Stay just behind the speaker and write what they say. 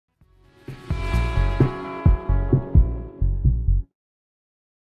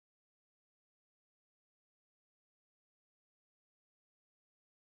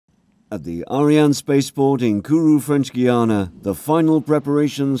At the Ariane Spaceport in Kourou, French Guiana, the final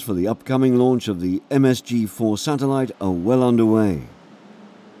preparations for the upcoming launch of the MSG-4 satellite are well underway.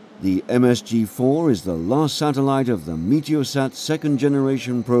 The MSG-4 is the last satellite of the Meteosat Second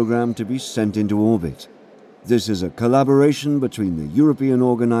Generation program to be sent into orbit. This is a collaboration between the European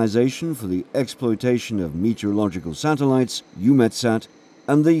Organization for the Exploitation of Meteorological Satellites, EUMETSAT,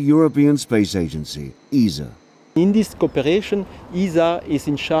 and the European Space Agency, ESA. In this cooperation, ESA is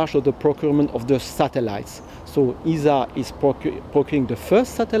in charge of the procurement of the satellites. So ESA is procuring the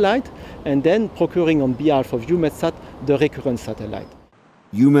first satellite and then procuring on behalf of EUMETSAT the recurrent satellite.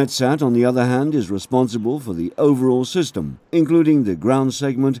 EUMETSAT, on the other hand, is responsible for the overall system, including the ground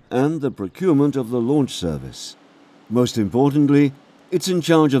segment and the procurement of the launch service. Most importantly, it's in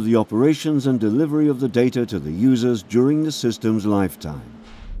charge of the operations and delivery of the data to the users during the system's lifetime.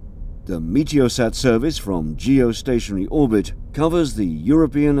 The Meteosat service from geostationary orbit covers the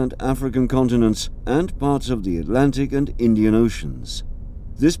European and African continents and parts of the Atlantic and Indian Oceans.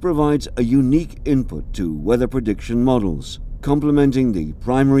 This provides a unique input to weather prediction models, complementing the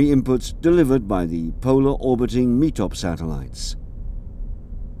primary inputs delivered by the polar orbiting METOP satellites.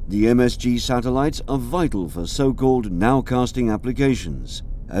 The MSG satellites are vital for so-called nowcasting applications,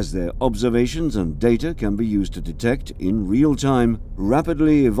 as their observations and data can be used to detect, in real time,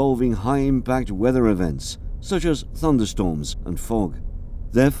 rapidly evolving high-impact weather events, such as thunderstorms and fog.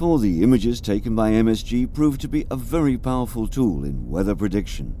 Therefore, the images taken by MSG prove to be a very powerful tool in weather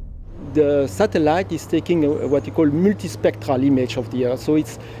prediction. The satellite is taking what you call multispectral image of the Earth. So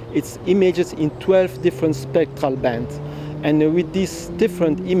it's images in 12 different spectral bands. And with these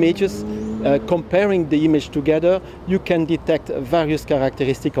different images, comparing the image together, you can detect various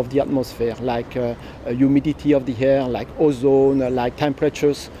characteristics of the atmosphere, like humidity of the air, like ozone, like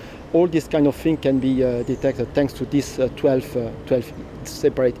temperatures. All these kind of things can be detected thanks to these 12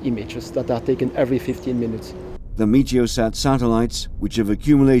 separate images that are taken every 15 minutes. The Meteosat satellites, which have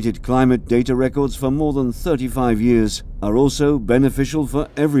accumulated climate data records for more than 35 years, are also beneficial for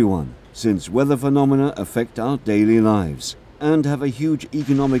everyone, since weather phenomena affect our daily lives and have a huge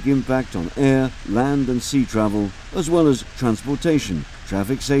economic impact on air, land and sea travel, as well as transportation,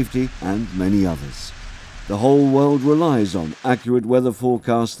 traffic safety and many others. The whole world relies on accurate weather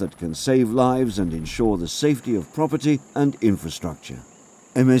forecasts that can save lives and ensure the safety of property and infrastructure.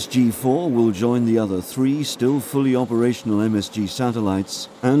 MSG-4 will join the other 3 still fully operational MSG satellites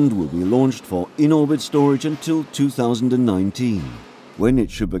and will be launched for in-orbit storage until 2019, when it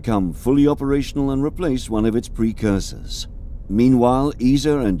should become fully operational and replace one of its precursors. Meanwhile,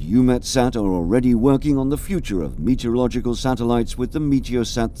 ESA and EUMETSAT are already working on the future of meteorological satellites with the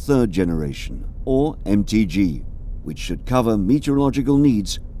Meteosat Third Generation, or MTG, which should cover meteorological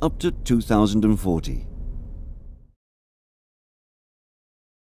needs up to 2040.